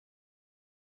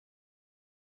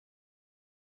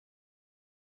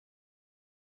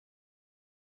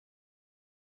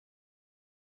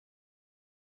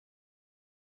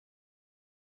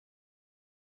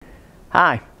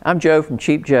Hi, I'm Joe from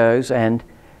Cheap Joe's, and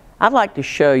I'd like to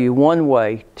show you one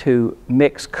way to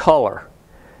mix color.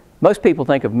 Most people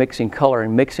think of mixing color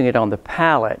and mixing it on the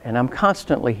palette, and I'm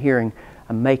constantly hearing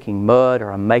I'm making mud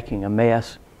or I'm making a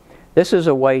mess. This is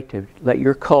a way to let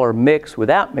your color mix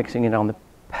without mixing it on the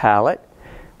palette,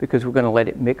 because we're going to let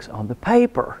it mix on the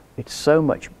paper. It's so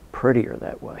much prettier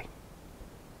that way.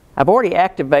 I've already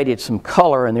activated some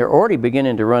color and they're already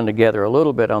beginning to run together a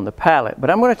little bit on the palette, but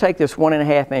I'm going to take this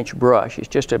 1.5 inch brush. It's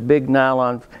just a big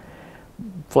nylon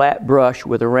flat brush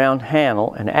with a round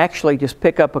handle, and actually just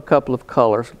pick up a couple of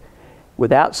colors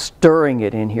without stirring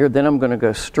it in here. Then I'm going to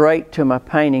go straight to my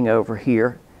painting over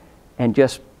here and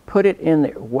just put it in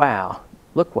there. Wow,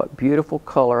 look what beautiful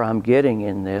color I'm getting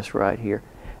in this right here.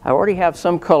 I already have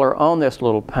some color on this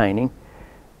little painting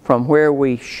from where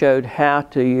we showed how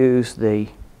to use the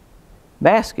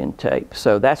masking tape.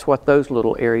 So that's what those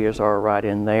little areas are right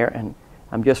in there, and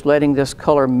I'm just letting this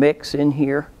color mix in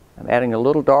here. I'm adding a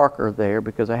little darker there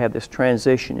because I have this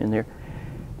transition in there.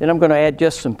 Then I'm going to add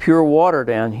just some pure water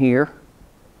down here.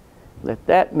 Let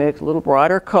that mix, a little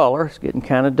brighter color. It's getting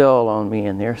kind of dull on me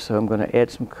in there, so I'm going to add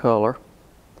some color.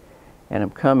 And I'm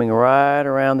coming right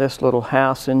around this little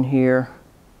house in here,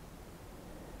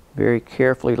 very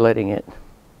carefully letting it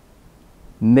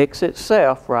mix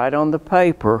itself right on the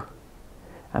paper.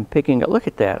 I'm picking up, look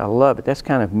at that, I love it. That's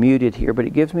kind of muted here, but it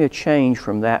gives me a change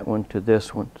from that one to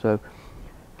this one. So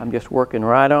I'm just working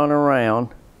right on around,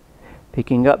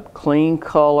 picking up clean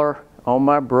color on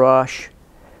my brush,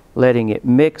 letting it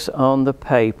mix on the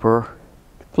paper,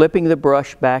 flipping the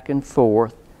brush back and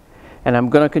forth, and I'm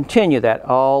going to continue that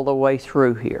all the way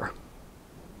through here.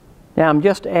 Now I'm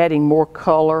just adding more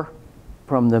color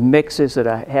from the mixes that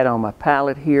I had on my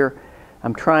palette here.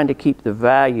 I'm trying to keep the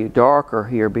value darker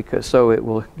here because so it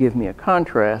will give me a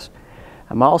contrast.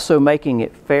 I'm also making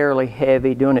it fairly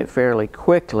heavy, doing it fairly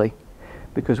quickly,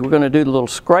 because we're going to do the little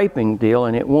scraping deal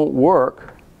and it won't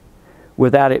work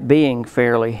without it being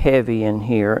fairly heavy in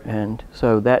here, and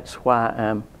so that's why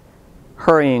I'm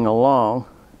hurrying along.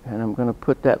 And I'm going to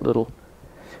put that little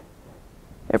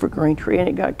evergreen tree, and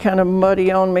it got kind of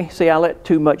muddy on me. See, I let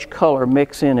too much color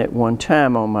mix in at one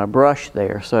time on my brush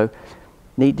there, so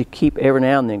need to keep every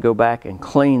now and then go back and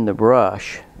clean the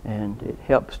brush, and it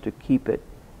helps to keep it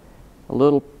a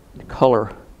little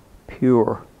color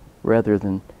pure rather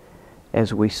than,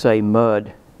 as we say,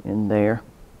 mud in there.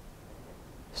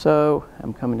 So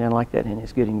I'm coming down like that, and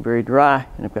it's getting very dry,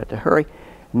 and I've got to hurry.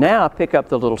 Now I pick up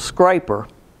the little scraper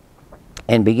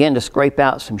and begin to scrape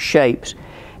out some shapes,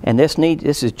 and this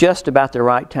is just about the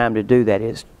right time to do that.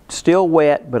 It's still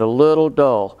wet but a little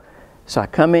dull. So I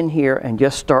come in here and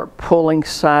just start pulling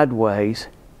sideways.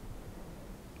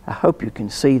 I hope you can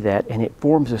see that, and it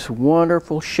forms this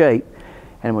wonderful shape.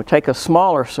 And we'll take a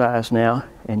smaller size now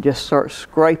and just start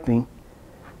scraping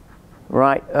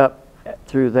right up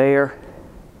through there.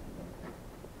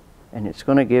 And it's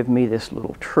going to give me this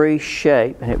little tree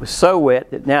shape. And it was so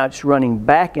wet that now it's running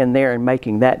back in there and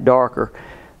making that darker,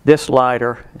 this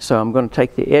lighter. So I'm going to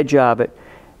take the edge of it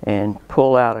and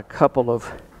pull out a couple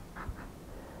of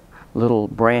little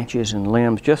branches and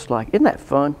limbs, just like, isn't that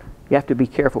fun? You have to be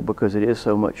careful because it is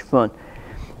so much fun.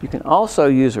 You can also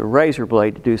use a razor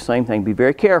blade to do the same thing. Be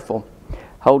very careful.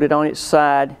 Hold it on its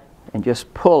side and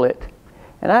just pull it.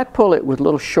 And I pull it with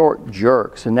little short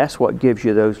jerks, and that's what gives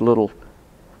you those little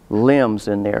limbs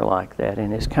in there like that,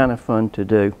 and it's kind of fun to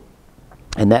do.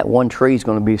 And that one tree is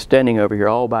going to be standing over here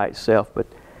all by itself, but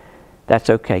that's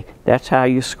okay. That's how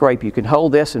you scrape. You can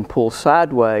hold this and pull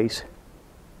sideways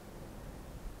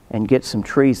and get some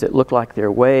trees that look like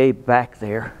they're way back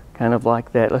there, kind of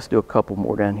like that. Let's do a couple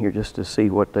more down here just to see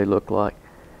what they look like.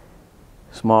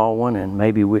 Small one, and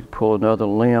maybe we'd pull another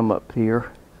limb up here.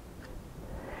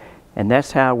 And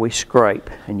that's how we scrape.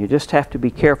 And you just have to be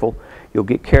careful. You'll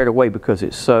get carried away because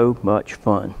it's so much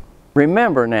fun.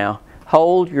 Remember now,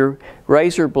 hold your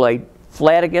razor blade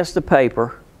flat against the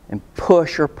paper and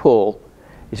push or pull.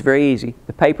 It's very easy.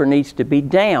 The paper needs to be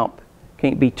damp.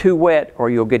 Can't be too wet or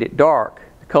you'll get it dark.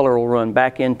 Color will run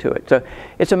back into it. So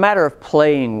it's a matter of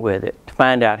playing with it to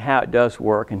find out how it does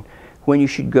work and when you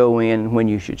should go in and when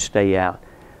you should stay out.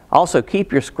 Also,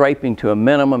 keep your scraping to a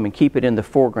minimum and keep it in the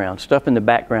foreground. Stuff in the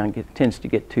background tends to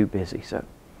get too busy. So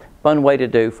fun way to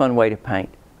do, fun way to paint.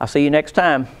 I'll see you next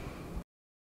time.